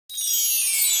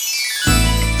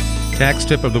Tax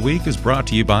Tip of the Week is brought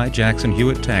to you by Jackson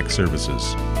Hewitt Tax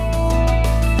Services.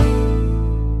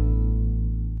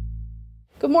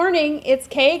 Good morning, it's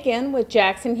Kay again with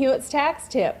Jackson Hewitt's Tax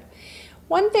Tip.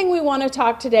 One thing we want to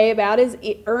talk today about is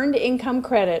Earned Income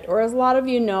Credit, or as a lot of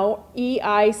you know,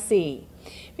 EIC.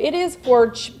 It is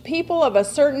for people of a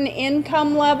certain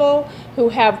income level who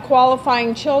have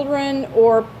qualifying children,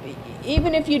 or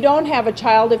even if you don't have a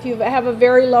child, if you have a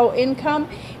very low income,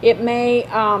 it may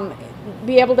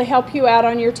be able to help you out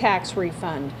on your tax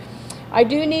refund. I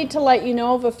do need to let you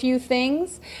know of a few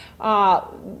things.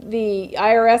 The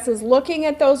IRS is looking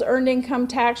at those earned income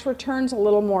tax returns a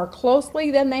little more closely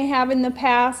than they have in the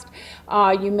past.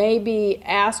 You may be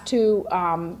asked to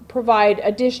provide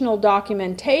additional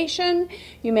documentation.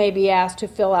 You may be asked to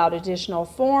fill out additional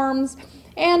forms,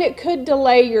 and it could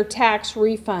delay your tax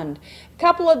refund. A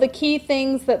couple of the key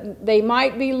things that they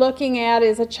might be looking at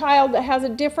is a child that has a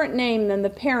different name than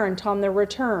the parent on the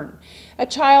return. A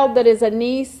child that is a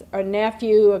niece, a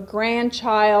nephew, a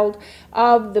grandchild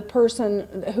of the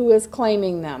person who is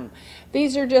claiming them.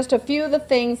 These are just a few of the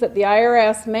things that the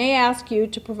IRS may ask you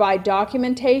to provide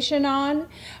documentation on.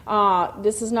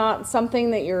 This is not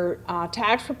something that your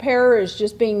tax preparer is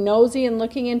just being nosy and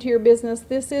looking into your business.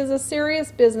 This is a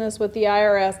serious business with the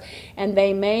IRS, and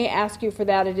they may ask you for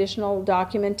that additional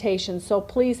documentation. So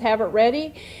please have it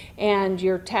ready, and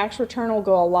your tax return will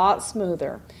go a lot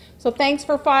smoother. So thanks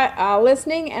for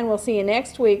listening, and we'll see you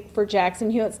next week for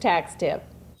Jackson Hewitt's Tax Tip.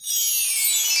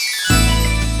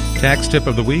 Tax Tip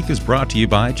of the Week is brought to you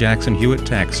by Jackson Hewitt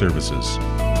Tax Services.